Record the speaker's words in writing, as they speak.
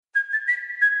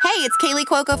Hey, it's Kaylee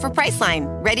Cuoco for Priceline.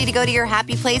 Ready to go to your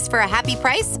happy place for a happy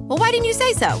price? Well, why didn't you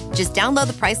say so? Just download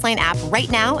the Priceline app right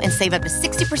now and save up to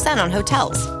 60% on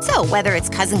hotels. So whether it's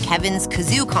Cousin Kevin's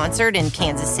Kazoo Concert in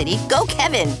Kansas City, go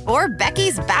Kevin, or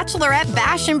Becky's Bachelorette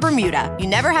Bash in Bermuda, you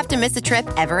never have to miss a trip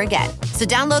ever again. So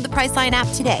download the Priceline app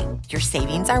today. Your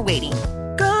savings are waiting.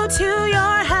 Go to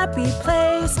your happy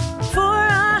place for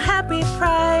a happy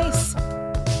price.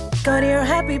 Go to your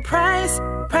happy price,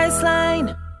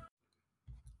 Priceline.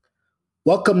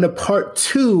 Welcome to part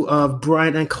 2 of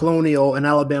Bryant and Colonial, an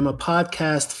Alabama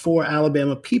podcast for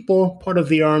Alabama people, part of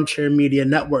the Armchair Media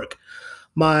Network.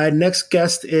 My next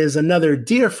guest is another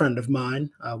dear friend of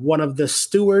mine, one of the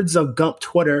stewards of Gump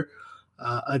Twitter,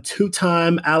 a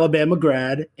 2-time Alabama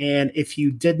grad. And if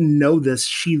you didn't know this,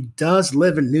 she does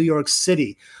live in New York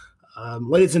City.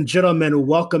 Ladies and gentlemen,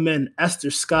 welcome in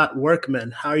Esther Scott Workman.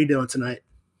 How are you doing tonight?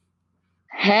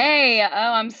 Hey,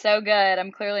 I'm so good.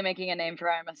 I'm clearly making a name for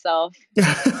myself.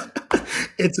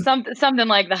 It's something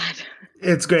like that.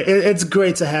 It's great. It's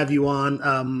great to have you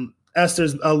on.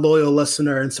 Esther's a loyal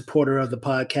listener and supporter of the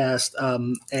podcast,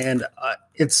 and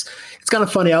it's kind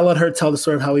of funny. I'll let her tell the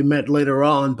story of how we met later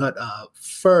on. But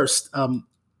first,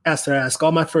 Esther, I ask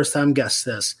all my first-time guests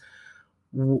this: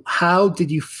 how did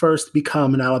you first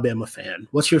become an Alabama fan?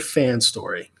 What's your fan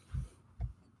story?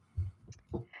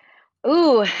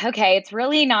 Ooh, okay. It's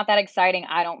really not that exciting,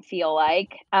 I don't feel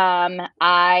like.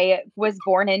 I was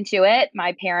born into it.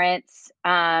 My parents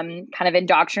kind of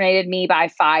indoctrinated me by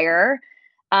fire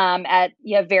at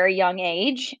a very young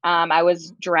age. I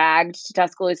was dragged to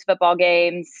Tuscaloosa football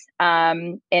games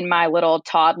in my little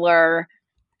toddler,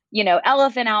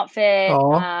 elephant outfit.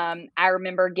 I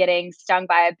remember getting stung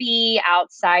by a bee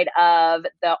outside of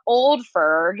the old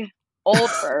Ferg.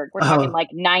 We're talking like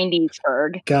 90s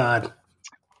Ferg. God.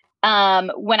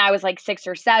 When I was like 6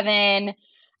 or 7.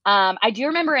 I do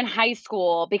remember in high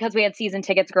school, because we had season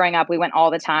tickets growing up, we went all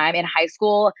the time. In high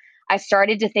school, I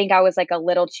started to think I was like a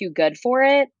little too good for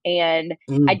it. And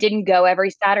I didn't go every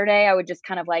Saturday. I would just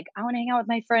kind of like, I want to hang out with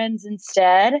my friends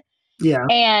instead. Yeah.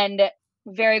 And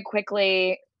very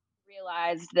quickly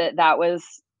realized that was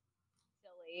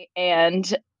silly.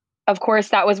 And of course,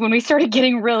 that was when we started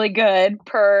getting really good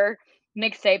per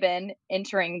Nick Saban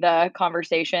entering the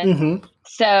conversation. Mm-hmm.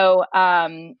 So,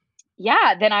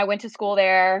 then I went to school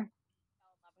there,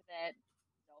 fell in love with it,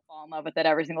 still fall in love with it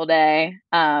every single day.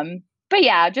 But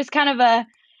yeah, just kind of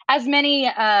as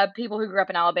many people who grew up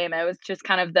in Alabama, it was just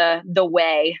kind of the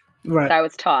way that I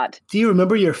was taught. Do you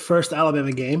remember your first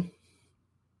Alabama game?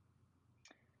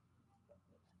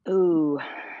 Ooh.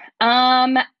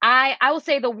 I will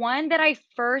say the one that I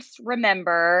first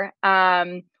remember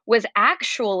was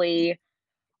actually,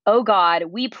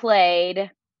 we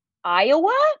played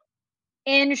Iowa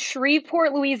in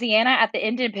Shreveport, Louisiana at the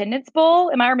Independence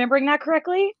Bowl. Am I remembering that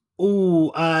correctly?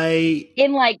 Ooh,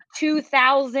 in like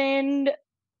 2000.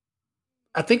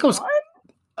 I think it was.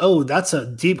 Oh, that's a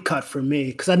deep cut for me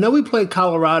because I know we played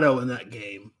Colorado in that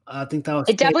game. I think that was.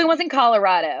 It definitely wasn't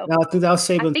Colorado. No, I think that was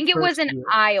Saban's. I think it was in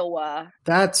Iowa.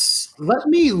 Let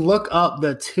me look up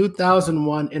the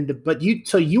 2001 but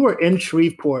you were in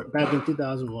Shreveport back in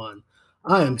 2001.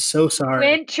 I am so sorry.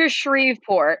 Went to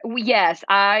Shreveport. Yes,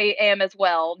 I am as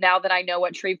well. Now that I know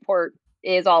what Shreveport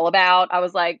is all about, I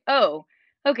was like, oh,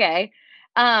 okay.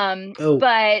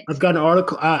 But I've got an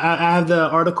article. I have the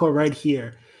article right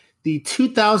here. The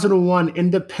 2001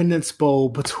 Independence Bowl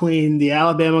between the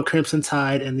Alabama Crimson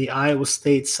Tide and the Iowa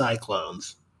State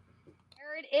Cyclones.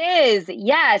 There it is.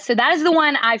 Yeah. So that is the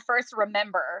one I first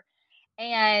remember.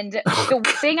 And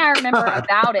the thing I remember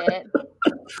about it,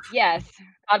 yes,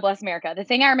 God bless America. The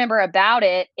thing I remember about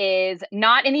it is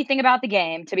not anything about the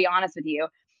game, to be honest with you.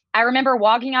 I remember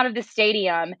walking out of the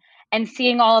stadium and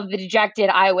seeing all of the dejected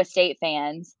Iowa State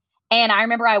fans. And I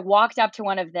remember I walked up to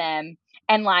one of them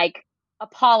and like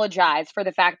apologized for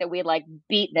the fact that we like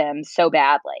beat them so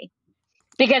badly.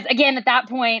 Because again, at that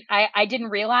point, I didn't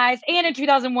realize, and in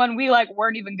 2001, we like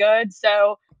weren't even good.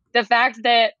 So the fact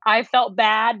that I felt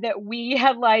bad that we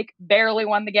had like barely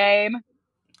won the game.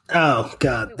 Oh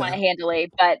God. We won it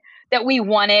handily, but that we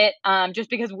won it just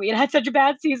because we had such a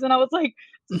bad season. I was like,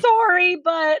 sorry,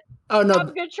 but oh no, have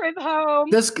a good trip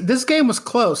home. This game was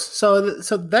close. So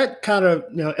that kind of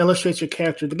illustrates your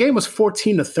character. The game was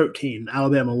 14-13.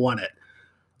 Alabama won it.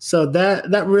 So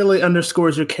that really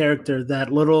underscores your character.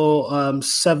 That little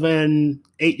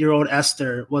 7-8-year-old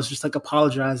Esther was just like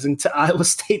apologizing to Iowa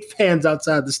State fans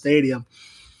outside the stadium.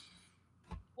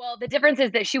 Well, the difference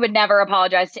is that she would never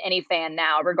apologize to any fan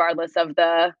now, regardless of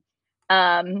the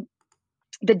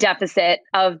deficit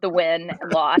of the win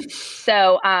and loss.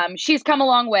 So she's come a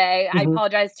long way. I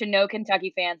apologize to no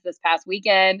Kentucky fans this past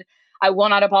weekend. I will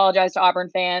not apologize to Auburn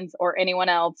fans or anyone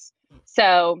else.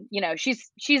 So,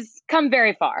 she's come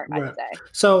very far, Right. I'd say.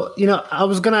 So, I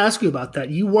was going to ask you about that.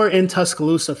 You were in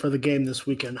Tuscaloosa for the game this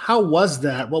weekend. How was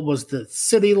that? What was the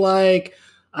city like?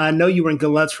 I know you were in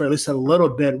Gillettes for at least a little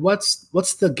bit. What's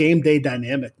the game day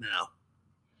dynamic now?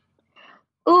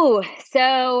 Ooh,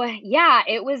 so yeah,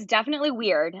 it was definitely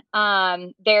weird.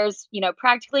 There's,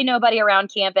 practically nobody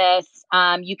around campus.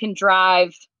 You can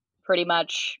drive pretty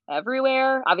much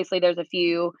everywhere. Obviously, there's a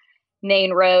few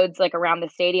main roads like around the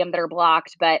stadium that are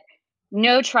blocked, but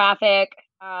no traffic,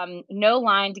 no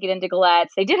line to get into Gillettes.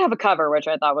 They did have a cover, which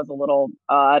I thought was a little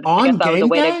odd. I On guess that was a game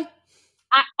way day?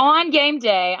 on game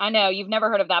day. I know you've never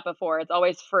heard of that before. It's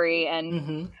always free,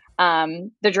 and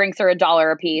the drinks are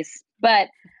 $1 a piece. But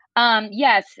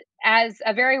yes, as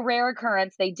a very rare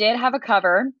occurrence, they did have a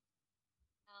cover.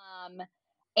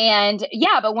 And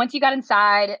yeah, but once you got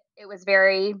inside, it was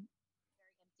very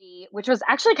empty, which was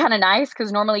actually kind of nice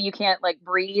because normally you can't like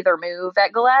breathe or move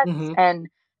at Gillettes, and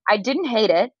I didn't hate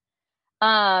it.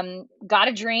 Got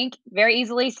a drink very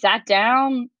easily, sat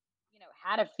down,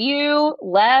 had a few,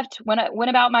 left, went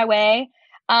about my way.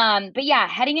 But yeah,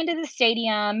 heading into the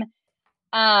stadium,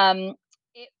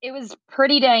 it was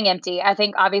pretty dang empty. I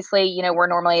think obviously, we're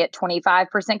normally at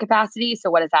 25% capacity. So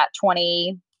what is that?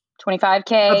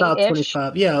 25K About ish?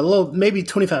 25. Yeah, a little, maybe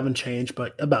 25 and change,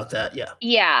 but about that. Yeah.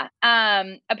 Yeah.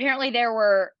 Apparently there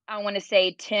were, I want to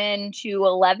say 10 to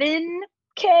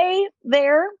 11K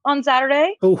there on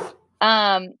Saturday. Oh,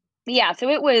 yeah, so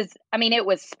it was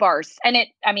sparse, and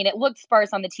it looked sparse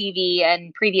on the TV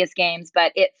and previous games,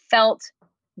 but it felt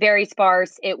very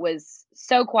sparse. It was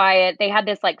so quiet. They had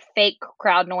this like fake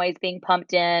crowd noise being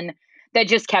pumped in that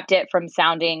just kept it from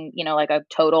sounding, like a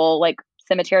total like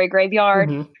cemetery graveyard.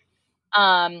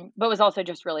 But it was also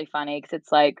just really funny because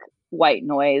it's like white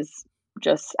noise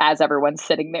just as everyone's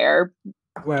sitting there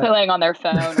playing on their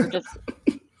phone or just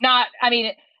not,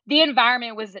 the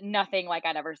environment was nothing like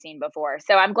I'd ever seen before.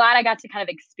 So I'm glad I got to kind of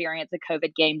experience a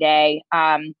COVID game day.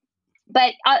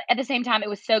 But at the same time, it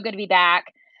was so good to be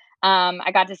back.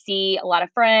 I got to see a lot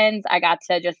of friends. I got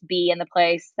to just be in the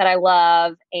place that I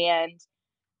love and,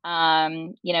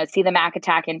 see the Mac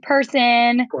Attack in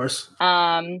person. Of course.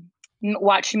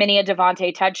 Watched many a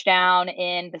Devontae touchdown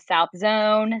in the South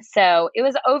Zone. So it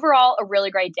was overall a really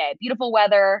great day. Beautiful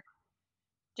weather.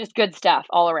 Just good stuff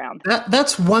all around.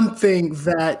 That's one thing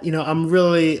that, I'm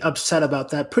really upset about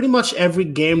that. Pretty much every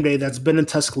game day that's been in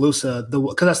Tuscaloosa,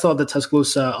 because I still have the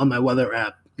Tuscaloosa on my weather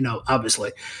app,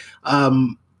 obviously.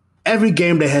 Every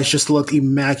game day has just looked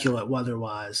immaculate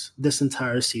weather-wise this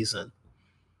entire season.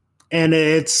 And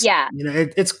it's,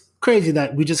 it's crazy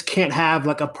that we just can't have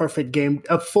like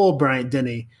a full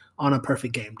Bryant-Denny on a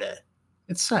perfect game day.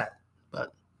 It's sad.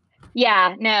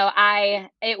 Yeah, no,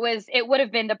 it would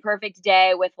have been the perfect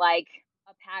day with like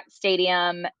a packed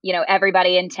stadium,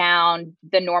 everybody in town,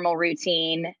 the normal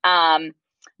routine.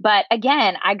 But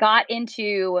again, I got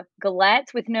into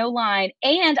Gillettes with no line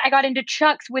and I got into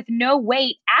Chuck's with no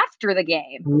wait after the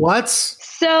game. What?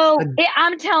 So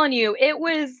I'm telling you, it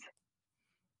was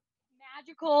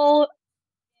magical in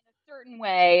a certain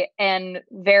way and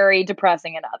very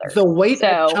depressing in others. The wait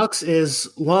at Chuck's is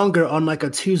longer on like a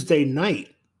Tuesday night.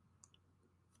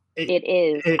 It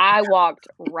is. I walked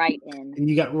right in. And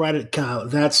you got right at Kyle.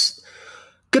 That's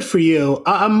good for you.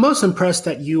 I'm most impressed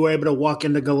that you were able to walk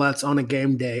into Gillettes on a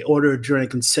game day, order a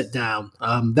drink, and sit down.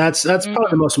 That's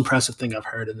probably the most impressive thing I've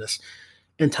heard in this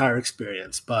entire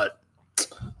experience. But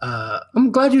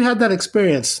I'm glad you had that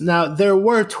experience. Now, there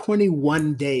were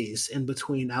 21 days in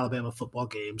between Alabama football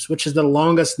games, which is the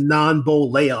longest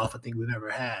non-bowl layoff I think we've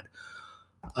ever had.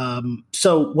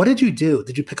 So what did you do?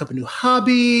 Did you pick up a new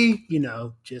hobby?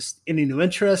 Just any new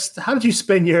interest? How did you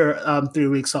spend your 3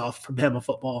 weeks off from Bama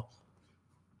football?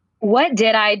 What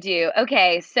did I do?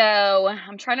 Okay, so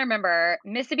I'm trying to remember.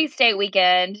 Mississippi State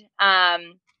weekend,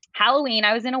 Halloween,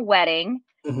 I was in a wedding.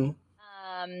 And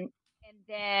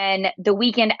then the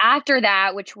weekend after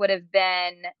that, which would have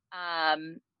been, oh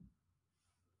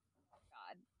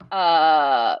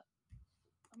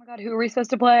my God, who are we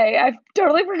supposed to play? I've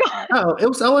totally forgot. Oh, it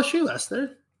was LSU,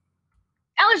 Esther.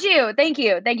 LSU. Thank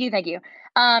you.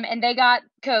 And they got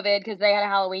COVID because they had a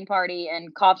Halloween party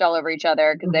and coughed all over each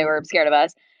other because they were scared of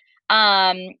us.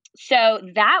 So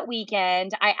that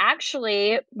weekend, I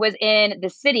actually was in the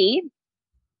city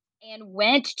and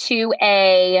went to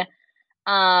a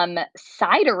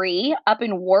cidery up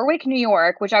in Warwick, New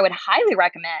York, which I would highly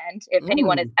recommend if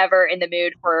anyone is ever in the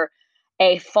mood for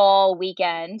a fall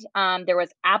weekend. There was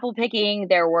apple picking,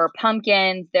 there were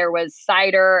pumpkins, there was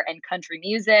cider and country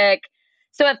music.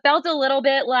 So it felt a little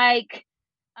bit like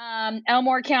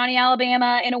Elmore County,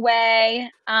 Alabama, in a way.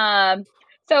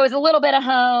 So it was a little bit of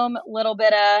home, a little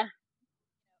bit of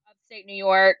upstate New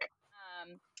York,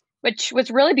 which was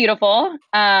really beautiful.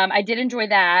 I did enjoy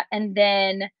that. And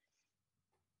then last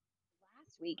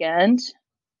weekend,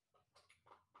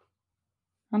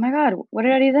 oh my God, what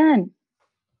did I do then?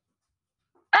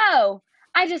 Oh,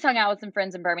 I just hung out with some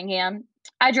friends in Birmingham.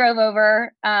 I drove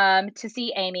over to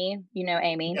see Amy. You know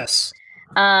Amy. Yes.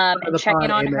 And check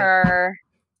in on Amy. her.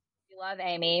 We love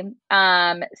Amy.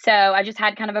 So I just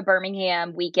had kind of a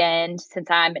Birmingham weekend since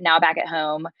I'm now back at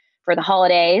home for the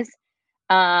holidays.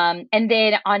 And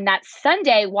then on that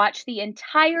Sunday, watch the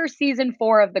entire season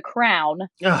 4 of The Crown.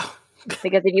 Oh.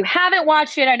 Because if you haven't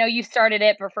watched it, I know you started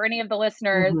it, but for any of the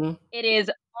listeners, it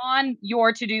is on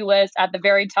your to-do list at the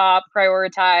very top,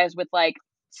 prioritized with like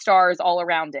stars all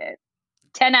around it.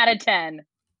 10 out of 10,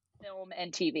 film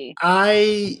and TV.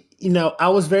 I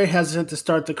was very hesitant to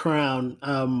start The Crown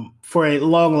for a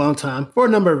long, long time for a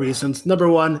number of reasons. Number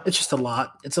one, it's just a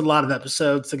lot. It's a lot of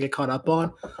episodes to get caught up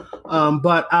on.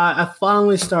 But I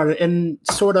finally started in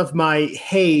sort of my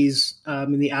haze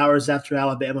in the hours after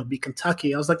Alabama beat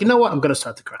Kentucky. I was like, you know what? I'm going to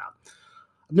start The Crown.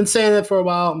 I've been saying it for a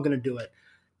while. I'm going to do it.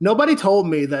 Nobody told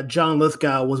me that John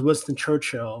Lithgow was Winston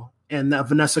Churchill and that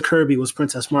Vanessa Kirby was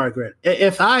Princess Margaret.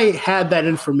 If I had that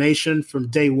information from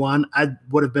day one, I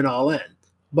would have been all in.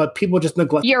 But people just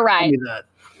neglected You're right. me that.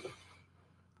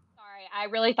 Sorry, I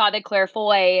really thought that Claire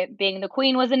Foy being the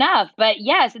queen was enough. But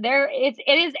yes, it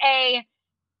is a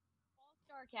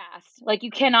all-star cast. Like,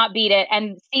 you cannot beat it.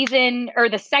 And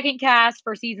the second cast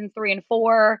for season 3 and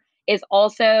 4 is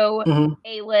also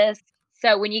A-list.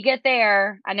 So when you get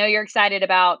there, I know you're excited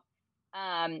about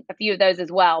a few of those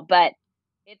as well, but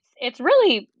it's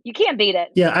really, you can't beat it.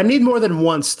 Yeah, I need more than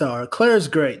one star. Claire's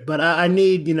great, but I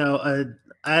need,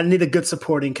 I need a good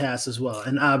supporting cast as well.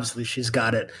 And obviously she's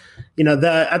got it.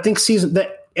 I think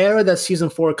the era that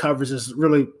season 4 covers is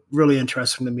really, really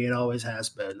interesting to me. It always has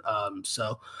been. I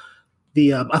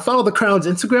follow The Crown's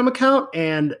Instagram account,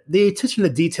 and the attention to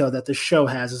detail that the show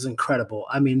has is incredible.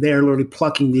 I mean, they're literally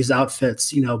plucking these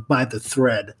outfits, by the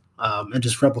thread, and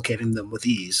just replicating them with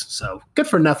ease. So good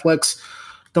for Netflix.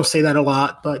 Don't say that a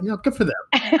lot, but good for them.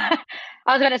 I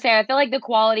was going to say, I feel like the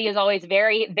quality is always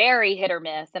very, very hit or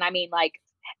miss. And I mean, like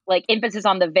emphasis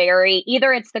on the very,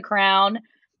 either it's The Crown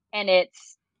and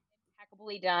it's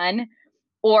impeccably done,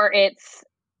 or it's,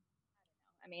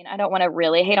 I don't want to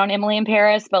really hate on Emily in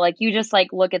Paris, but like, you just like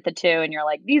look at the two and you're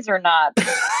like, these are not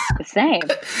the same.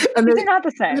 And they're not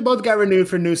the same. They both got renewed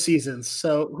for new seasons.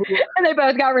 And they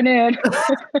both got renewed.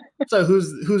 So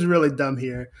who's really dumb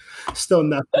here? Still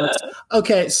Netflix.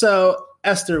 Okay, so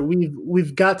Esther,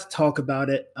 we've got to talk about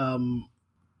it.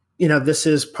 This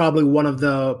is probably one of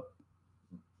the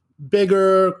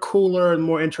bigger, cooler, and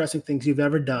more interesting things you've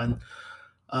ever done,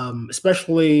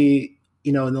 especially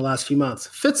in the last few months.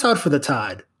 Fitz Out for the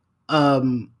Tide.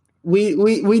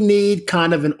 We need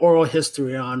kind of an oral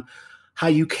history on how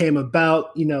you came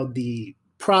about, the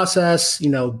process,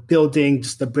 building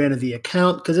just the brand of the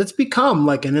account, because it's become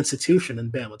like an institution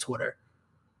in Bama Twitter.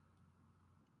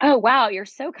 Oh, wow. You're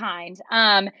so kind.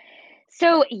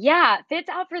 So yeah, Fitz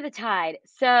Out for the Tide.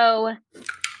 So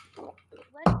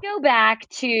let's go back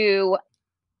to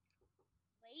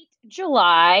late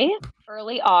July,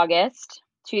 early August,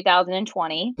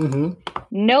 2020.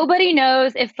 Nobody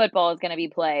knows if football is going to be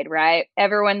played, right?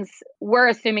 We're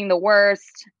assuming the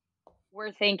worst.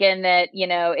 We're thinking that,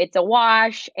 it's a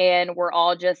wash and we're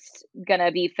all just going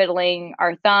to be fiddling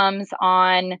our thumbs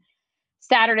on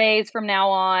Saturdays from now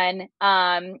on.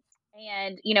 And,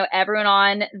 everyone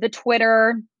on the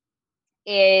Twitter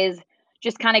is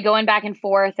just kind of going back and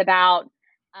forth about,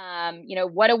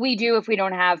 what do we do if we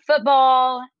don't have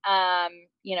football?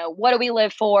 What do we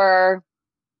live for?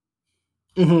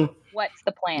 What's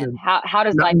the plan? How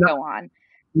does life go on?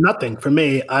 Nothing for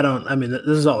me. This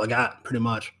is all I got pretty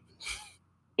much.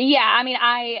 Yeah. I don't know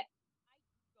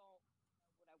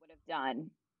what I would have done.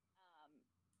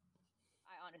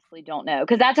 I honestly don't know.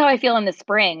 Cause that's how I feel in the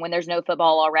spring when there's no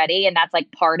football already. And that's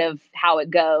like part of how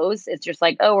it goes. It's just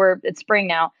like, it's spring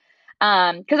now.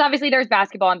 Cause obviously there's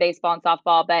basketball and baseball and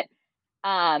softball, but,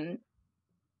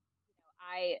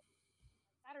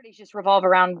 Saturdays just revolve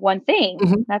around one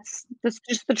thing. That's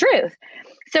just the truth.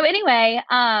 So anyway,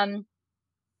 a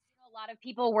lot of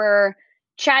people were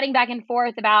chatting back and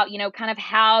forth about, kind of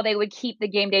how they would keep the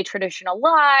game day tradition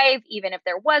alive, even if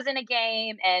there wasn't a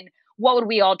game, and what would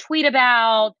we all tweet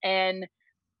about. And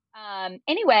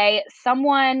anyway,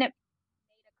 someone made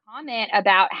a comment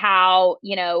about how,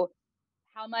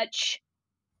 how much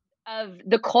of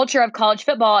the culture of college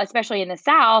football, especially in the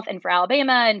South and for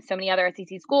Alabama and so many other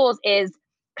SEC schools, is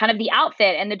kind of the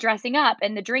outfit and the dressing up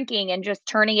and the drinking and just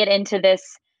turning it into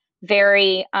this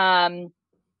very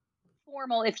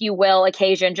formal, if you will,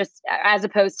 occasion, just as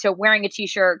opposed to wearing a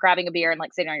t-shirt, grabbing a beer, and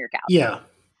like sitting on your couch. Yeah.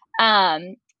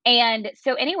 And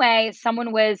so anyway,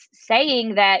 someone was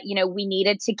saying that, we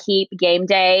needed to keep game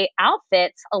day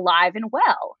outfits alive and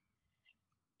well.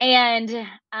 And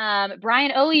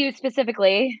Brian Ou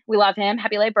specifically, we love him.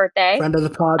 Happy late birthday. Friend of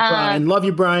the pod, Brian. Love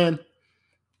you, Brian.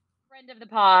 Friend of the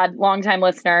pod, longtime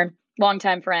listener,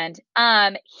 longtime friend.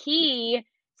 He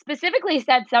specifically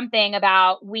said something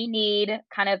about we need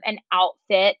kind of an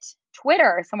outfit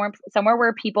Twitter, somewhere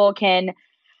where people can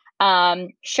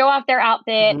show off their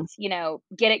outfits,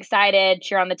 get excited,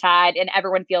 cheer on the Tide, and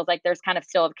everyone feels like there's kind of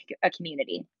still a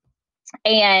community.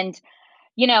 And,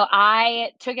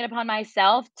 I took it upon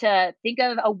myself to think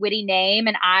of a witty name,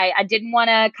 and I didn't want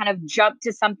to kind of jump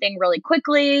to something really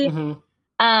quickly. But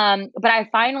I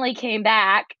finally came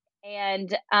back,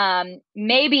 and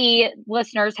maybe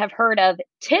listeners have heard of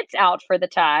Tits Out for the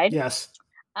Tide. Yes.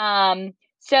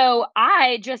 So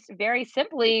I just very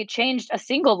simply changed a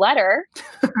single letter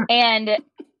and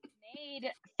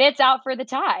made Fits Out for the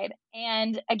Tide.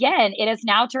 And again, it has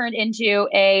now turned into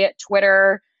a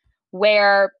Twitter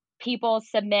where people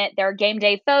submit their game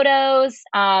day photos.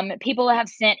 People have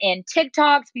sent in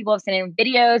TikToks. People have sent in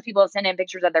videos. People have sent in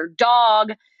pictures of their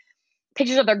dog,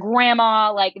 pictures of their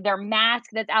grandma, like their mask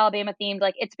that's Alabama themed.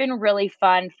 Like, it's been really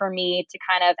fun for me to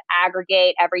kind of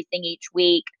aggregate everything each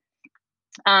week.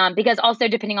 Because also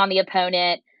depending on the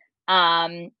opponent,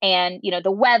 and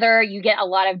the weather, you get a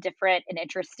lot of different and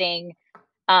interesting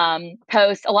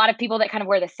posts. A lot of people that kind of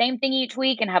wear the same thing each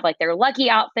week and have like their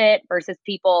lucky outfit versus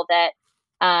people that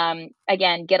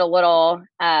again get a little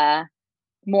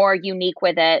more unique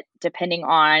with it depending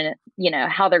on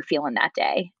how they're feeling that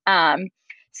day.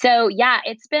 So yeah,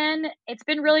 it's been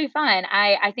really fun.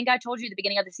 I think I told you at the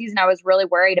beginning of the season I was really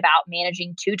worried about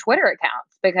managing 2 Twitter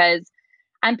accounts because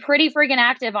I'm pretty freaking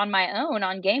active on my own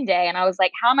on game day. And I was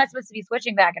like, how am I supposed to be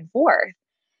switching back and forth?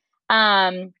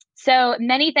 So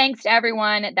many thanks to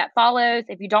everyone that follows.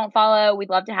 If you don't follow,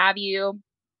 we'd love to have you.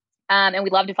 And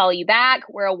we'd love to follow you back.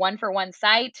 We're a 1-for-1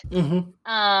 site.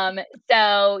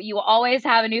 So you will always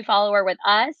have a new follower with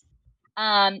us.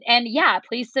 And yeah,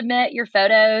 please submit your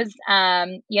photos.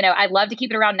 I'd love to keep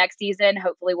it around next season.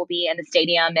 Hopefully we'll be in the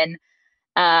stadium and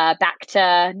back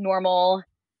to normal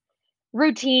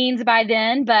routines by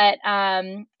then, but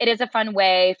it is a fun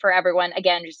way for everyone,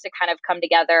 again, just to kind of come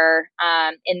together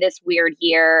in this weird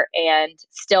year and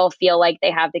still feel like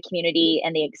they have the community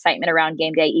and the excitement around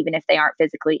game day, even if they aren't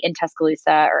physically in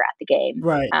Tuscaloosa or at the game.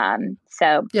 Right.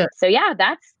 So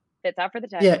that's Fits Out for the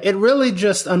Tide. Yeah, it really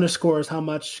just underscores how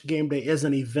much game day is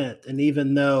an event, and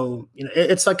even though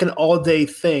it's like an all-day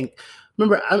thing.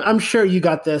 Remember, I'm sure you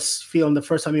got this feeling the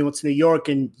first time you went to New York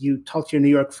and you talked to your New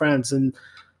York friends and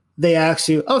they asked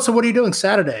you, "Oh, so what are you doing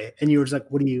Saturday?" And you were just like,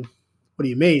 "What do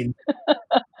you mean?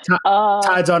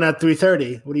 Tide's on at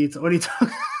 3:30. What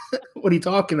are you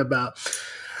talking about?"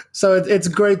 So it's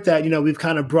great that we've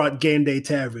kind of brought game day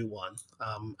to everyone.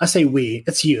 I say we,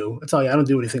 it's you. It's all you. I don't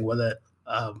do anything with it.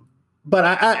 But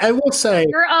I will say,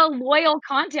 you're a loyal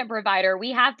content provider.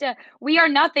 We are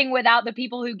nothing without the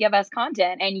people who give us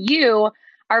content, and you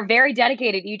are very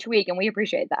dedicated each week, and we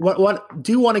appreciate that. What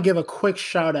do you want to give a quick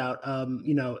shout out,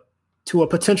 to a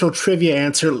potential trivia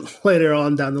answer later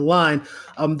on down the line?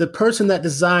 The person that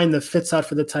designed the Fits Out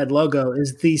for the Tide logo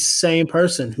is the same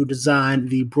person who designed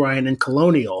the Brian and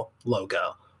Colonial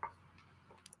logo.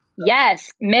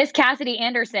 Yes, Miss Cassidy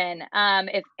Anderson.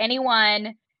 If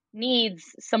anyone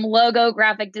needs some logo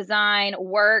graphic design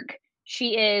work,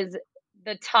 she is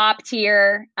the top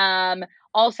tier.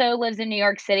 Also lives in New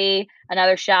York City.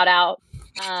 Another shout out.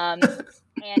 And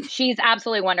she's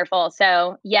absolutely wonderful.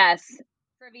 So yes,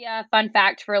 trivia, fun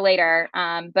fact for later.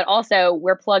 But also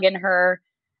we're plugging her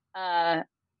little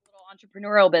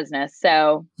entrepreneurial business.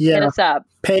 So hit us up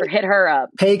or hit her up.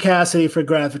 Pay Cassidy for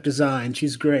graphic design.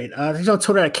 She's great. She's on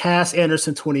Twitter at Cass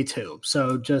Anderson 22.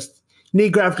 So just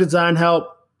need graphic design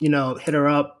help, hit her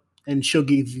up and she'll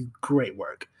give you great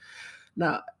work.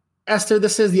 Now, Esther,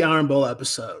 this is the Iron Bowl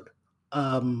episode.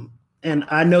 And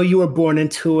I know you were born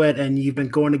into it and you've been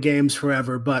going to games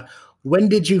forever, but when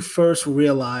did you first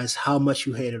realize how much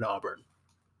you hated Auburn?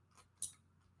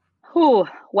 Ooh,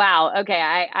 wow. Okay.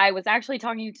 I was actually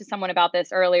talking to someone about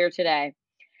this earlier today.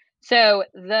 So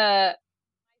the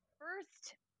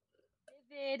first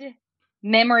vivid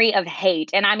memory of hate,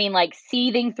 and I mean like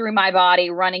seething through my body,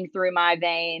 running through my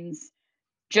veins,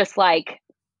 just like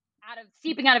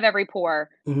seeping out of every pore,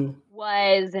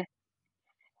 was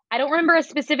I don't remember a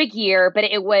specific year, but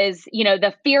it was,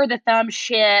 the fear the thumb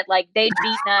shit. Like they'd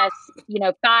beaten us,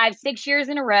 5-6 years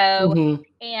in a row. Mm-hmm.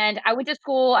 And I went to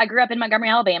school. I grew up in Montgomery,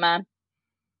 Alabama.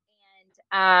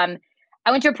 And I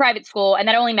went to a private school, and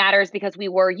that only matters because we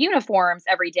wore uniforms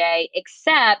every day,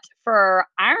 except for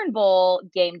Iron Bowl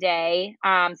game day.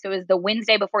 So it was the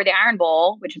Wednesday before the Iron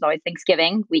Bowl, which is always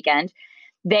Thanksgiving weekend.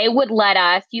 They would let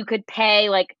us, you could pay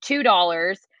like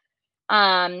 $2,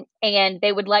 and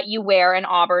they would let you wear an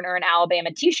Auburn or an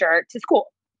Alabama t-shirt to school.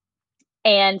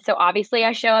 And so obviously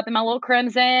I show up in my little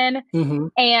crimson, Mm-hmm.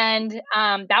 and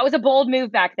that was a bold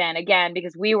move back then, again,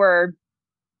 because we were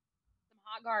some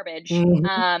hot garbage.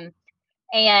 Mm-hmm.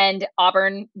 And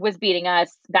Auburn was beating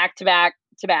us back to back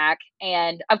to back.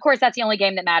 And of course, that's the only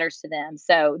game that matters to them.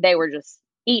 So they were just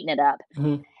eating it up.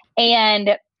 Mm-hmm.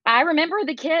 And I remember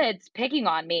the kids picking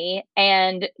on me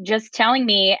and just telling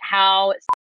me how.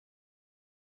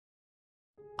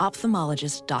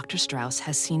 Ophthalmologist Dr. Strauss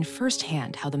has seen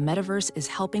firsthand how the metaverse is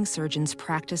helping surgeons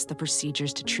practice the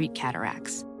procedures to treat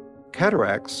cataracts.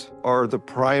 Cataracts are the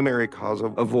primary cause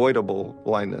of avoidable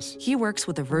blindness. He works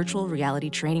with a virtual reality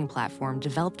training platform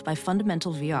developed by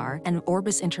Fundamental VR and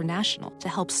Orbis International to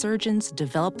help surgeons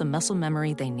develop the muscle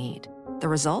memory they need. The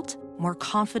result? More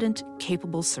confident,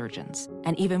 capable surgeons.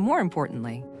 And even more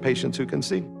importantly, Patients who can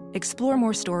see. explore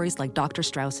more stories like Dr.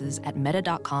 Strauss's at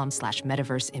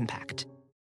meta.com/metaverseimpact.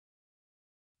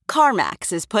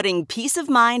 CarMax is putting peace of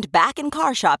mind back in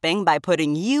car shopping by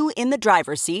putting you in the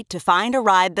driver's seat to find a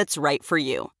ride that's right for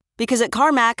you. Because at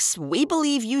CarMax, we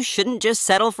believe you shouldn't just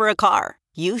settle for a car.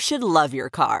 You should love your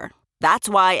car. That's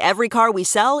why every car we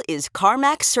sell is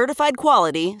CarMax certified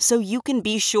quality, so you can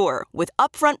be sure with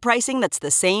upfront pricing that's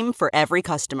the same for every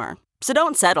customer. So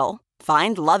don't settle.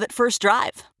 Find love at first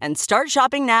drive and start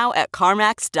shopping now at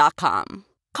CarMax.com.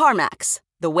 CarMax,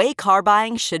 the way car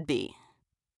buying should be.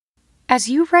 As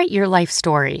you write your life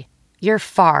story, you're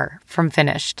far from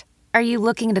finished. Are you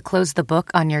looking to close the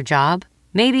book on your job?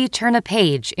 Maybe turn a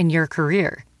page in your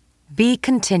career? Be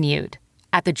continued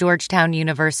at the Georgetown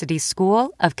University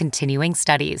School of Continuing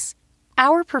Studies.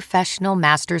 Our professional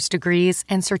master's degrees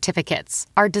and certificates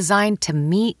are designed to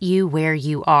meet you where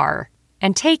you are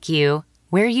and take you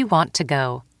where you want to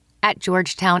go. At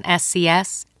Georgetown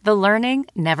SCS, the learning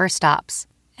never stops,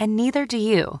 and neither do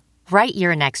you. Write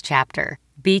your next chapter.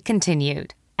 Be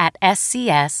continued at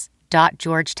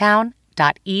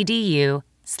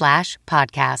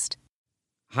scs.georgetown.edu/podcast.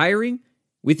 Hiring?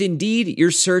 With Indeed, your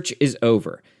search is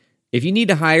over. If you need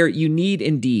to hire, you need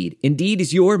Indeed. Indeed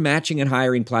is your matching and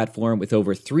hiring platform with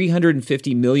over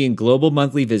 350 million global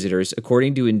monthly visitors,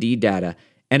 according to Indeed data,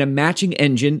 and a matching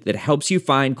engine that helps you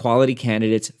find quality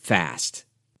candidates fast.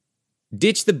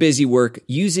 Ditch the busy work.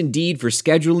 Use Indeed for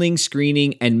scheduling,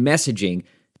 screening, and messaging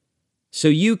so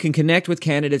you can connect with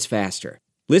candidates faster.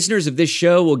 Listeners of this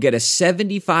show will get a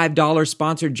 $75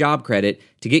 sponsored job credit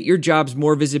to get your jobs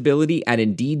more visibility at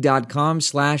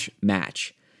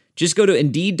Indeed.com/match. Just go to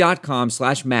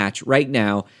Indeed.com/match right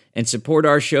now and support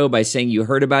our show by saying you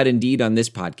heard about Indeed on this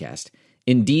podcast.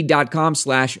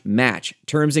 Indeed.com/match.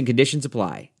 Terms and conditions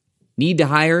apply. Need to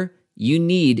hire? You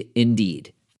need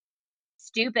Indeed.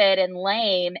 Stupid and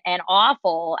lame and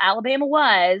awful Alabama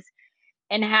was,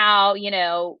 and how,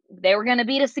 they were going to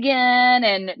beat us again,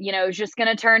 and, it was just going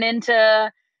to turn into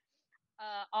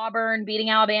Auburn beating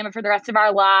Alabama for the rest of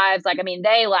our lives. They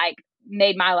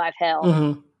made my life hell.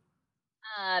 Mm-hmm.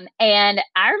 And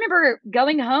I remember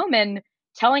going home and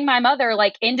telling my mother,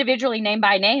 individually, name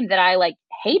by name, that I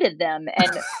hated them,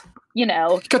 and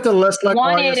Got the list like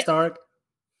wanted. Arya Stark.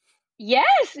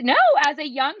 Yes, no. As a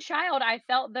young child, I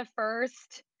felt the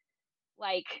first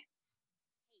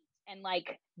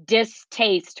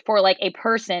distaste for a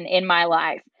person in my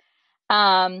life.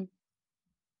 I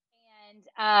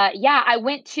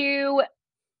went to. I'm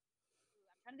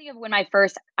trying to think of when my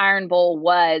first Iron Bowl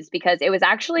was, because it was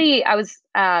actually, I was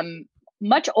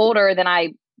much older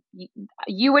than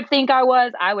you would think I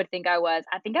was. I would think I was.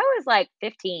 I think I was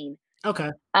 15.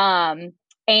 Okay.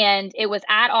 And it was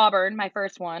at Auburn, my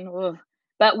first one. Ugh.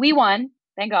 But we won,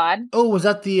 thank God. Oh, was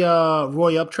that the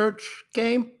Roy Upchurch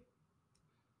game?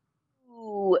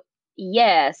 Ooh,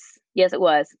 yes. Yes, it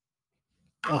was.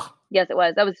 Oh. Yes, it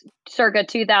was. That was circa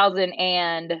 2000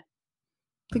 and... I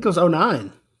think it was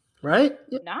 2009, right?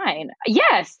 9.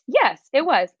 Yes, it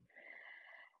was.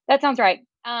 That sounds right.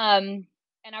 And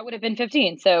I would have been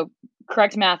 15, so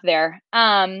correct math there.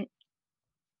 And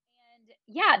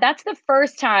yeah, that's the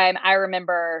first time I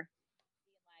remember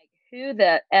being who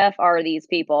the F are these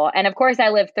people? And of course, I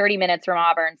live 30 minutes from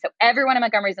Auburn, so everyone in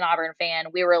Montgomery's an Auburn fan.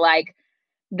 We were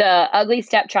the ugly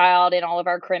stepchild in all of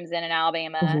our crimson in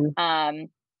Alabama. Mm-hmm.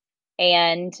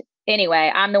 And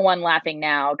anyway, I'm the one laughing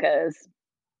now because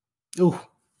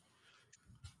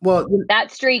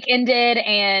that streak ended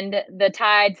and the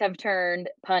tides have turned,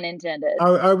 pun intended.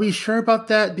 Are we sure about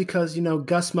that? Because,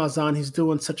 Gus Malzahn, he's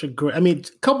doing such a great, a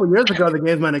couple of years ago, they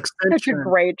gave him an extension. Such a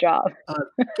great job.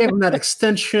 Gave him that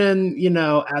extension,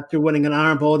 after winning an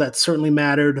Iron Bowl. That certainly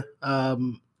mattered.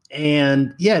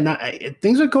 And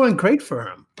things are going great for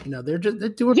him. They're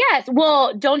doing. Yes.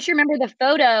 Well, don't you remember the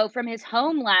photo from his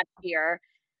home last year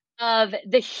of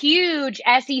the huge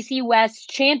SEC West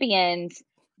champions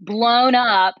blown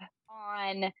up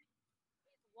on his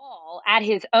wall at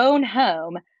his own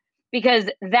home? Because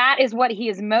that is what he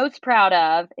is most proud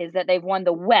of, is that they've won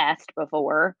the West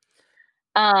before.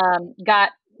 Got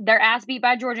their ass beat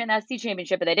by Georgia in the SEC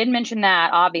championship, but they didn't mention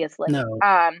that, obviously. No.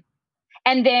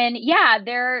 And then,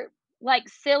 they're like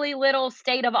silly little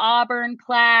State of Auburn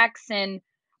plaques and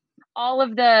all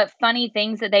of the funny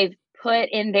things that they've put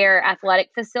in their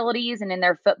athletic facilities and in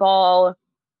their football,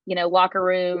 locker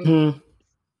room,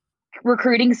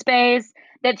 recruiting space.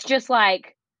 That's just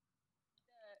like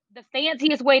the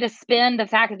fanciest way to spin the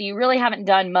fact that you really haven't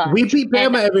done much. We beat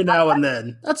Bama every now and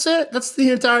then. That's it. That's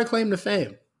the entire claim to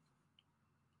fame.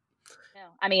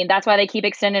 That's why they keep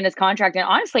extending his contract. And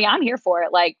honestly, I'm here for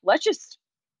it. Like, let's just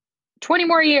 20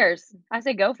 more years. I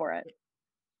say go for it.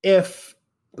 If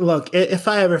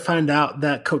I ever find out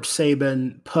that Coach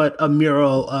Saban put a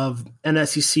mural of an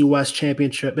SEC West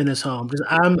championship in his home,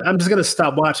 I'm just going to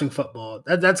stop watching football.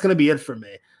 That's going to be it for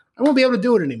me. I won't be able to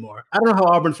do it anymore. I don't know how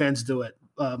Auburn fans do it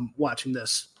watching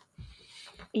this.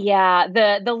 Yeah,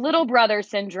 the little brother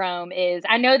syndrome is,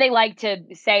 I know they like to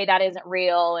say that isn't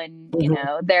real, and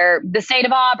they're the State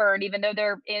of Auburn, even though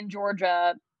they're in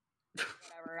Georgia.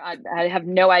 Whatever. I have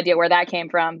no idea where that came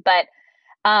from, but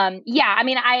I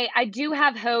do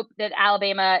have hope that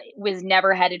Alabama was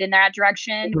never headed in that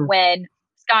direction when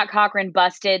Scott Cochran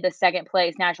busted the second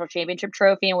place national championship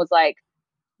trophy and was like,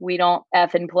 we don't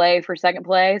effing play for second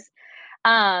place.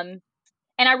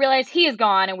 And I realized he is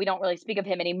gone and we don't really speak of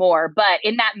him anymore. But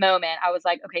in that moment, I was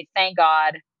like, okay, thank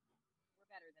God we're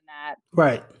better than that.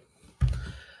 Right.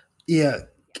 Yeah.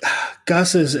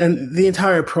 Gus's and the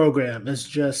entire program is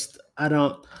just,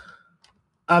 I've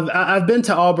been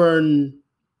to Auburn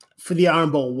for the Iron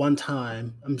Bowl one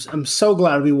time. I'm so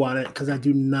glad we won it because I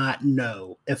do not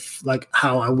know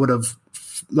how I would have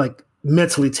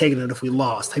mentally taken it if we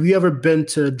lost. Have you ever been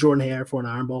to Jordan-Hare for an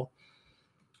Iron Bowl?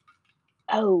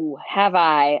 Oh, have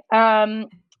I?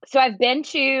 So I've been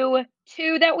to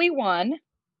 2 that we won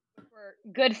for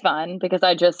good fun because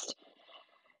I just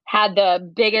had the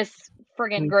biggest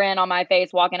friggin' grin on my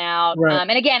face walking out. Right.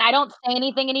 And again, I don't say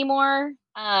anything anymore.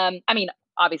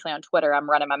 Obviously on Twitter, I'm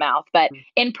running my mouth, but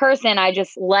in person, I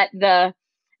just let the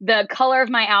color of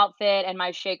my outfit and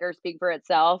my shaker speak for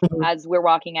itself as we're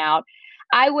walking out.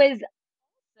 I was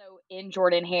also in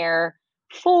Jordan-Hare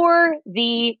for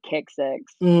the kick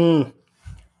six.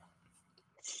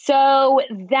 So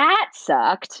that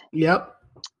sucked. Yep.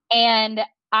 And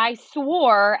I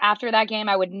swore after that game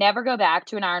I would never go back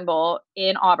to an Iron Bowl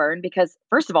in Auburn because,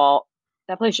 first of all,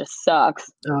 that place just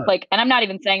sucks. And I'm not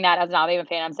even saying that as an Alabama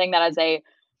fan. I'm saying that as a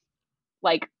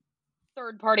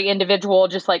third-party individual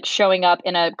just showing up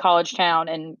in a college town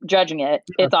and judging it.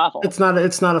 It's awful. It's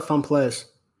not a fun place.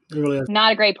 It really is.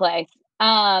 Not a great place.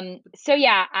 So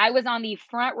yeah, I was on the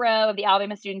front row of the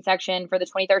Alabama student section for the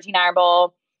 2013 Iron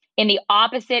Bowl in the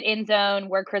opposite end zone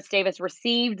where Chris Davis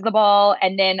received the ball.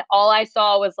 And then all I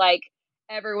saw was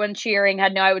everyone cheering,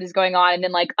 had no idea what was going on. And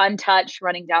then untouched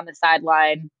running down the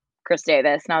sideline, Chris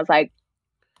Davis. And I was like,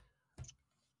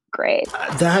 great.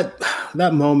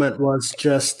 That moment was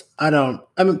just, I'm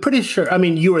pretty sure,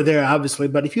 you were there obviously,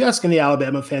 but if you ask any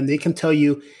Alabama fan, they can tell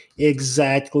you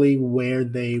exactly where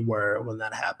they were when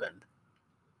that happened.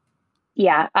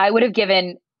 Yeah, I would have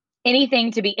given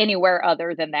anything to be anywhere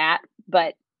other than that,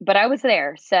 but I was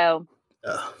there. So,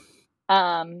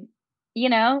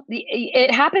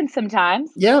 it happens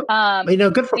sometimes. Yeah.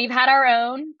 Good for. We've had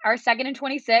our 2nd and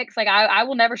 26. I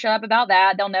will never shut up about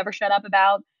that. They'll never shut up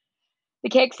about the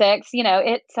kick six.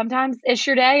 Sometimes it's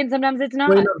your day and sometimes it's not.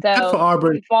 Well, good for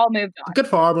Auburn. We've all moved on. Good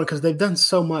for Auburn because they've done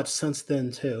so much since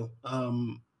then too.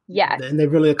 Yeah. And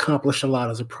they've really accomplished a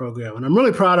lot as a program, and I'm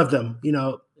really proud of them.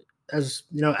 As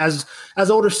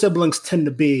older siblings tend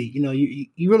to be,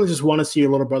 you really just want to see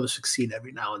your little brother succeed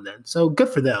every now and then. So good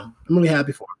for them. I'm really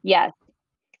happy for them. Yes.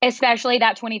 Especially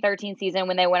that 2013 season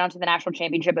when they went on to the national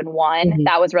championship and won.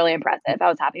 That was really impressive. I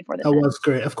was happy for them. That was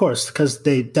great. Of course, because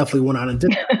they definitely went on and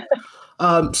did that.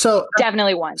 So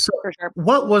definitely won, for sure.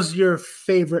 What was your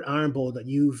favorite Iron Bowl that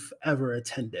you've ever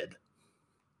attended?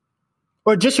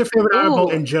 Or just your favorite Iron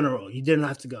Bowl in general? You didn't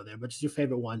have to go there, but just your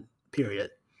favorite one, period.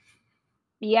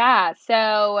 Yeah. So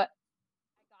I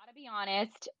gotta be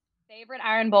honest, favorite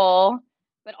Iron Bowl,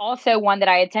 but also one that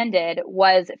I attended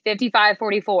was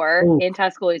 55-44 Ooh. in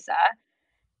Tuscaloosa.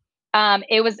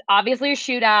 It was obviously a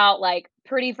shootout, like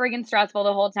pretty freaking stressful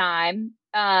the whole time.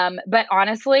 But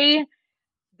honestly,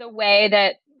 the way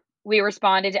that we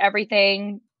responded to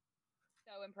everything,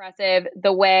 so impressive.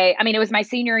 I mean, it was my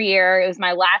senior year. It was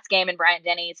my last game in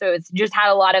Bryant-Denny. So it's just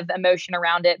had a lot of emotion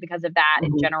around it because of that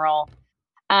in Mhm. general.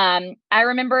 I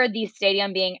remember the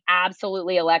stadium being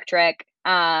absolutely electric.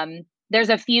 There's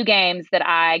a few games that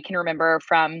I can remember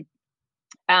from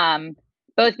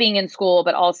both being in school,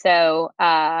 but also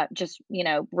just,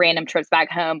 random trips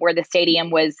back home where the stadium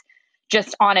was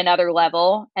just on another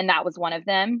level. And that was one of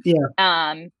them.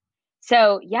 Yeah.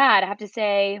 So, yeah, I'd have to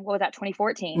say, what was that,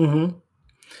 2014? Mm-hmm.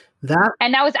 That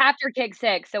And that was after Kick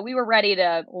Six. So we were ready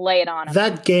to lay it on them.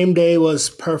 that game day was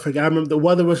perfect. I remember the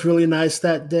weather was really nice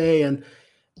that day, and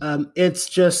it's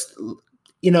just,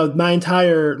 my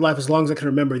entire life, as long as I can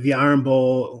remember, the Iron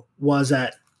Bowl was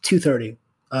at 2:30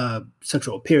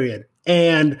 Central period,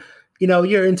 and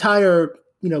your entire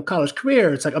college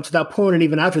career, it's like up to that point, and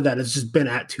even after that, it's just been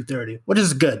at 2:30, which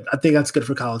is good. I think that's good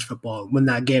for college football when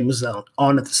that game is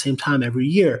on at the same time every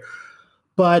year.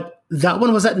 But that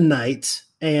one was at night,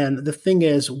 and the thing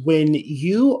is, when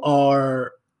you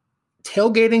are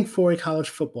tailgating for a college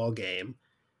football game,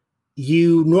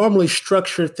 you normally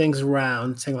structure things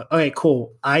around saying like, okay,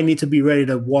 cool, I need to be ready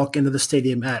to walk into the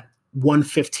stadium at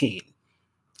 1:15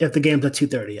 if the game's at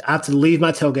 2:30. I have to leave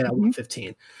my tailgate at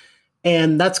 1:15.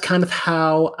 And that's kind of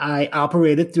how I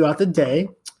operated throughout the day.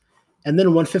 And then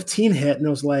 1:15 hit, and it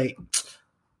was like,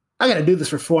 I got to do this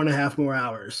for 4.5 more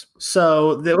hours.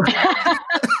 So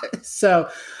so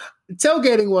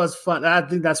tailgating was fun. I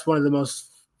think that's one of the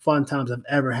most fun times I've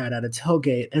ever had at a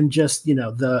tailgate. And just,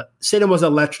 the stadium was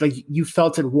electric. Like, you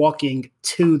felt it walking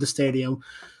to the stadium,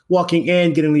 walking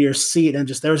in, getting to your seat, and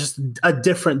there was just a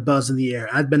different buzz in the air.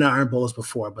 I'd been to Iron Bowls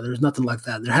before, but there was nothing like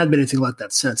that. There hadn't been anything like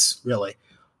that since, really.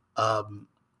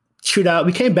 Shootout.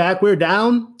 We came back. We were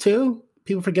down too.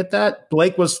 People forget that.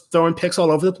 Blake was throwing picks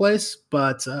all over the place,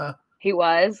 but he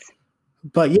was.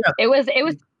 But yeah, it was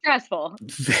stressful.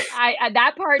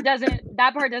 That part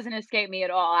doesn't escape me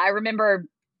at all. I remember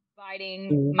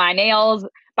biting my nails,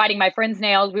 biting my friend's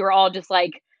nails. We were all just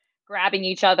like grabbing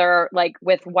each other like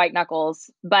with white knuckles.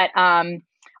 But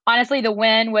honestly, the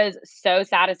win was so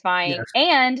satisfying. Yes.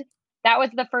 And that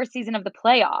was the first season of the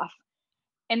playoff.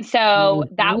 And so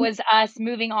that was us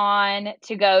moving on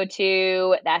to go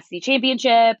to the SEC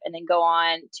championship and then go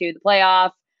on to the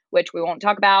playoff, which we won't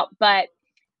talk about. But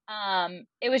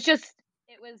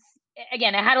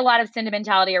again, it had a lot of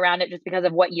sentimentality around it just because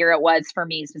of what year it was for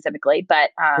me specifically.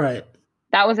 But right.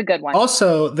 That was a good one.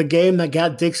 Also, the game that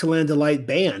got Dixieland Delight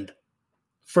banned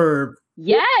for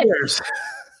years.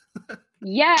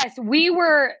 Yes,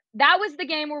 that was the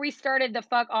game where we started the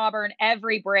fuck Auburn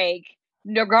every break,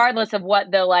 regardless of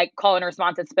what the call and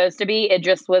response is supposed to be. It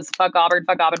just was fuck Auburn,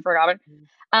 fuck Auburn, fuck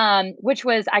Auburn. Which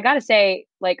was, I gotta say,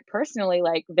 personally,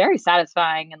 very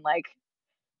satisfying and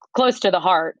close to the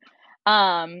heart.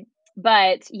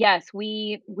 But yes,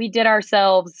 we did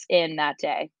ourselves in that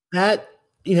day. That,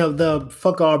 the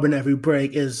fuck Auburn every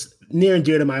break is near and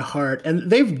dear to my heart. And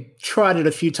they've tried it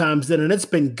a few times then, and it's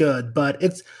been good, but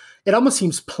it almost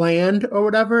seems planned or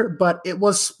whatever, but it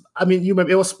was, you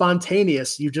remember, it was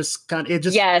spontaneous. You just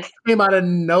came out of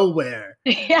nowhere.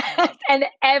 Yes. And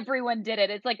everyone did it.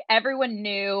 It's like everyone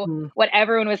knew what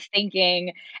everyone was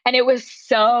thinking. And it was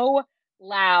so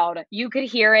loud. You could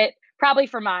hear it probably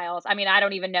for miles. I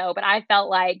don't even know, but I felt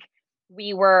like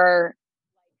we were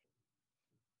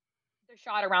the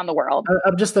shot around the world.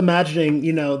 I'm just imagining,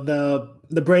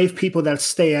 the brave people that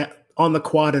stay on the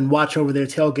quad and watch over their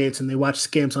tailgates and they watch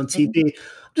games on TV.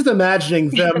 Just imagining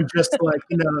them just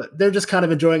they're just kind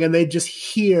of enjoying, and they just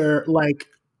hear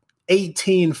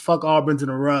 18 fuck Auburns in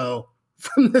a row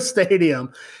from the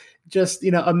stadium. Just,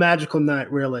 a magical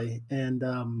night, really. And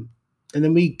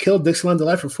then we killed Dixieland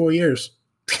Delight for 4 years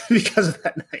because of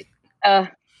that night. All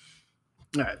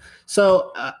right.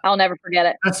 So I'll never forget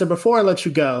it. So before I let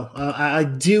you go, I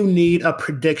do need a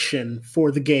prediction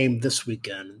for the game this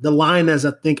weekend. The line is,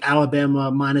 I think,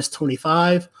 Alabama minus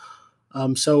 25.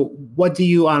 So what do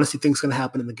you honestly think is going to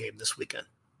happen in the game this weekend?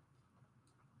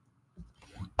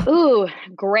 Ooh,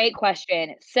 great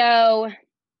question. So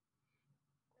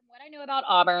from what I know about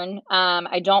Auburn,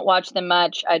 I don't watch them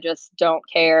much. I just don't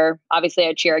care. Obviously,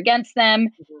 I cheer against them.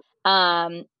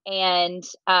 And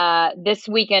this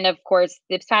weekend, of course,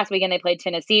 this past weekend, they played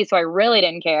Tennessee. So I really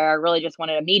didn't care. I really just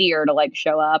wanted a meteor to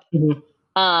show up.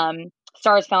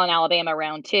 Stars fell in Alabama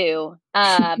round 2.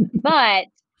 But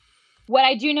what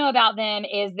I do know about them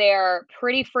is they're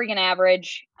pretty freaking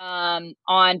average on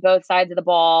both sides of the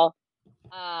ball.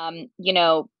 You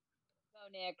know, Bo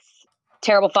Nix,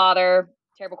 terrible father,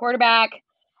 terrible quarterback.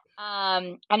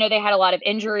 I know they had a lot of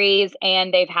injuries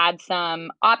and they've had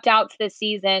some opt-outs this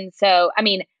season. So, I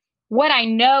mean, what I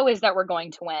know is that we're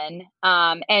going to win.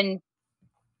 And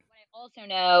what I also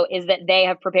know is that they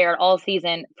have prepared all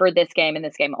season for this game and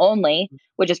this game only,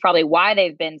 which is probably why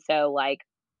they've been so like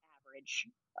average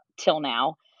till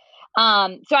now.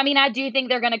 So, I mean, I do think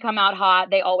they're going to come out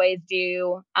hot. They always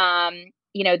do.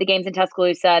 You know, the games in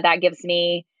Tuscaloosa, that gives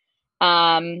me,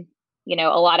 you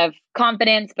know, a lot of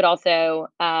confidence, but also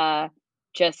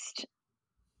just,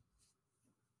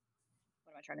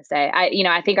 what am I trying to say?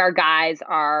 I think our guys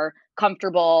are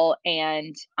comfortable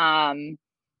and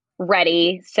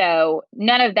ready. So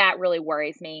none of that really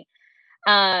worries me.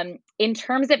 In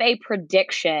terms of a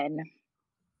prediction,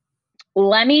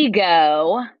 let me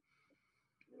go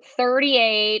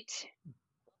 38,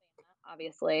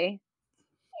 obviously.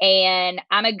 And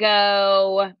I'm going to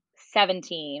go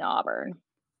 17 Auburn.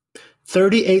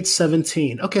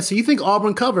 38-17. Okay, so you think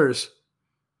Auburn covers?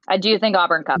 I do think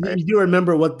Auburn covers. You do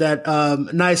remember what that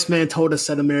nice man told us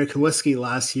at American Whiskey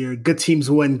last year: good teams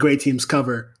win, great teams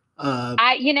cover. People are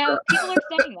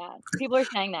saying that. People are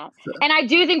saying that. And I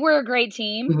do think we're a great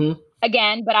team,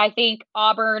 again, but I think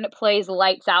Auburn plays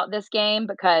lights out this game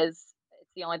because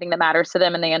it's the only thing that matters to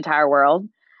them in the entire world.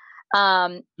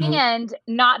 And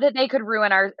not that they could ruin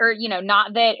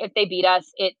not that if they beat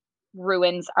us, it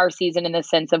ruins our season in the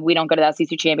sense of we don't go to the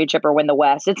SEC championship or win the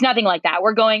West. It's nothing like that.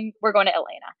 We're going to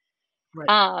Atlanta.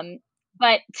 Right.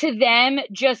 But to them,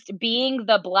 just being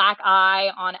the black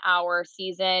eye on our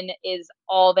season is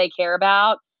all they care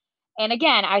about. And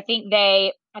again, I think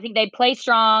they play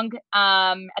strong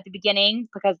at the beginning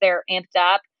because they're amped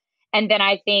up. And then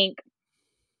I think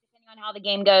depending on how the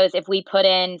game goes, if we put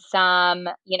in some,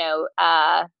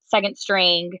 second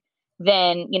string,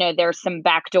 then, there's some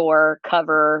backdoor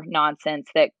cover nonsense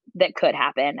that could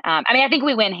happen. I think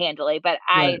we win handily, but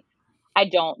right. I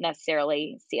don't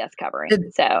necessarily see us covering.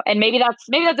 And maybe that's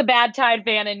a bad Tide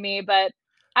fan in me, but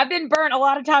I've been burnt a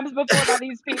lot of times before by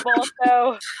these people.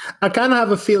 So I kind of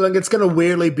have a feeling it's going to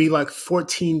weirdly be like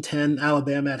 14-10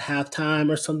 Alabama at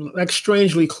halftime or something, like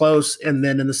strangely close. And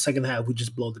then in the second half, we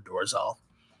just blow the doors off.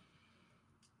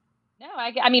 No,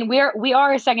 we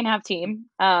are a second half team.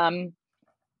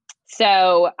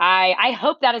 So I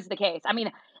hope that is the case. I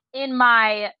mean, in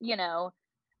my,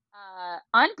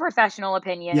 unprofessional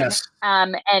opinion, yes.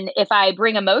 And if I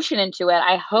bring emotion into it,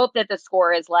 I hope that the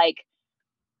score is like,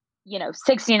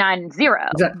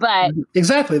 69-0. But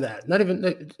exactly that. Not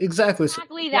even exactly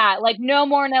that. Like no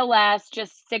more, no less,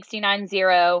 just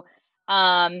 69-0.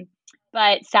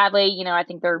 But sadly, I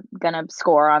think they're gonna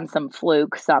score on some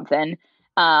fluke something.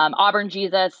 Auburn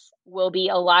Jesus will be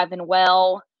alive and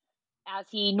well as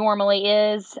he normally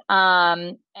is.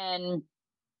 And we'll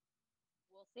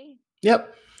see.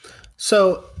 Yep.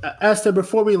 So, Esther,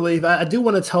 before we leave, I do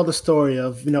want to tell the story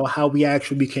of, how we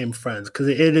actually became friends, because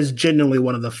it is genuinely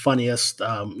one of the funniest,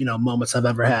 moments I've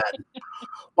ever had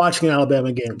watching an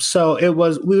Alabama game. So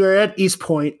we were at East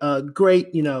Point, a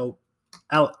great,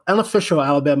 unofficial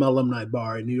Alabama alumni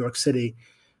bar in New York City.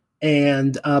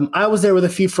 And I was there with a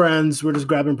few friends. We're just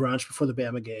grabbing brunch before the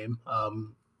Bama game,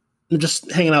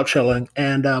 just hanging out, chilling.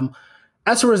 And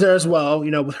Esther was there as well,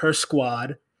 with her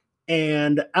squad.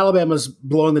 And Alabama's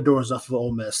blowing the doors off of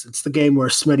Ole Miss. It's the game where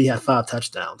Smitty had 5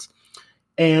 touchdowns.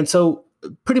 And so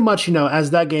pretty much,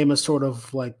 as that game is sort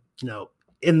of like,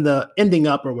 in the ending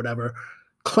up or whatever,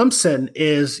 Clemson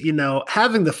is,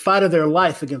 having the fight of their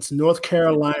life against North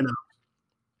Carolina.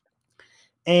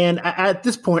 And at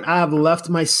this point, I have left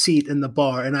my seat in the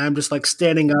bar, and I'm just like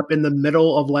standing up in the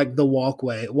middle of like the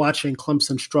walkway watching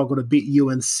Clemson struggle to beat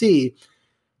UNC.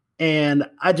 And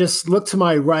I just look to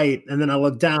my right, and then I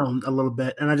look down a little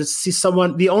bit, and I just see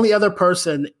someone, the only other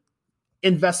person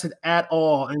invested at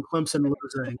all in Clemson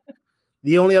losing,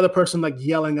 the only other person like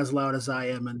yelling as loud as I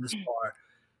am in this bar.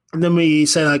 And then we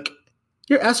say like,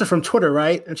 "You're Esther from Twitter,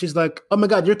 right?" And she's like, "Oh my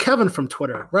God, you're Kevin from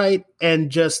Twitter, right?" And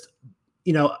just,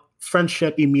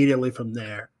 friendship immediately from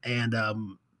there. And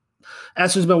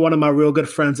Esther's been one of my real good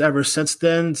friends ever since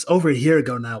then. It's over a year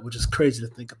ago now, which is crazy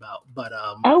to think about. But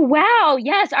oh wow,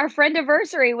 yes, our friend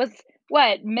anniversary was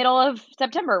what, middle of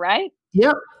September, right?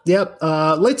 Yep.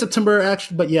 Late September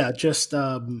actually, but yeah, just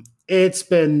it's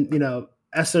been,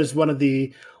 Esther's one of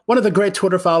the great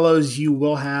Twitter follows you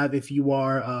will have if you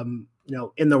are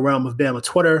in the realm of Bama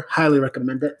Twitter. Highly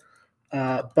recommend it.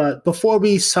 But before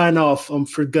we sign off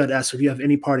for good, Esther, do you have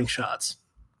any parting shots?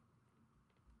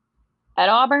 At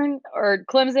Auburn or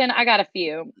Clemson, I got a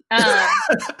few.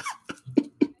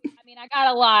 I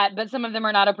got a lot, but some of them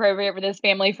are not appropriate for this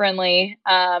family-friendly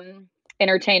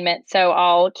entertainment, so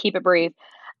I'll keep it brief.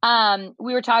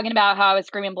 We were talking about how I was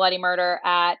screaming bloody murder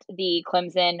at the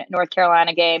Clemson, North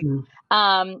Carolina game,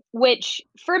 which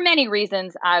for many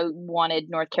reasons I wanted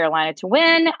North Carolina to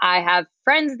win. I have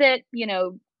friends that,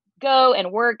 go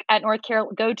and work at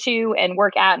go to and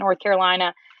work at North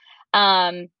Carolina.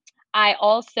 I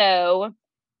also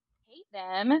hate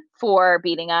them for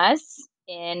beating us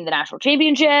in the national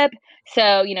championship.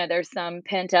 So, there's some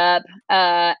pent up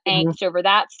angst over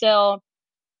that still.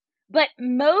 But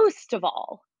most of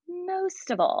all,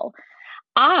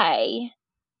 I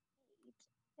hate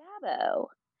Dabo.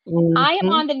 I am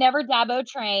on the never Dabo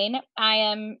train. I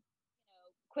am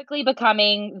quickly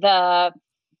becoming the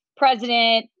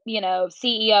president,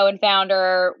 CEO and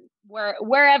founder,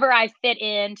 wherever I fit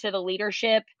into the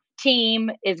leadership team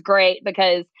is great,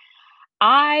 because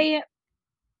I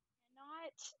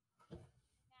cannot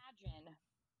imagine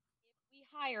if we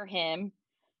hire him,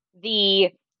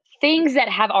 the things that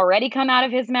have already come out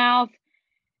of his mouth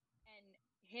and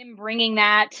him bringing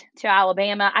that to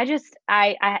Alabama.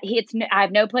 I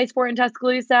have no place for it in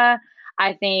Tuscaloosa.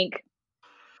 I think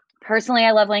personally,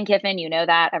 I love Lane Kiffin. You know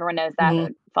that. Everyone knows that,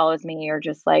 that follows me or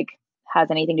just has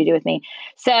anything to do with me.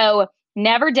 So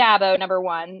never Dabo, number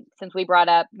one, since we brought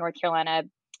up North Carolina,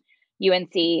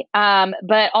 UNC,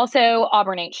 but also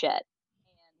Auburn ain't shit and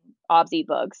Obs eat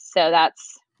bugs. So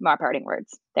that's my parting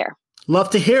words there. Love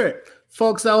to hear it.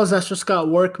 Folks, that was Esther Scott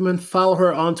Workman. Follow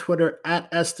her on Twitter at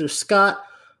Esther Scott.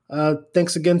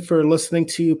 Thanks again for listening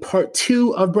to part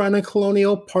 2 of Brian and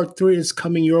Colonial. Part 3 is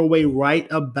coming your way right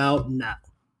about now.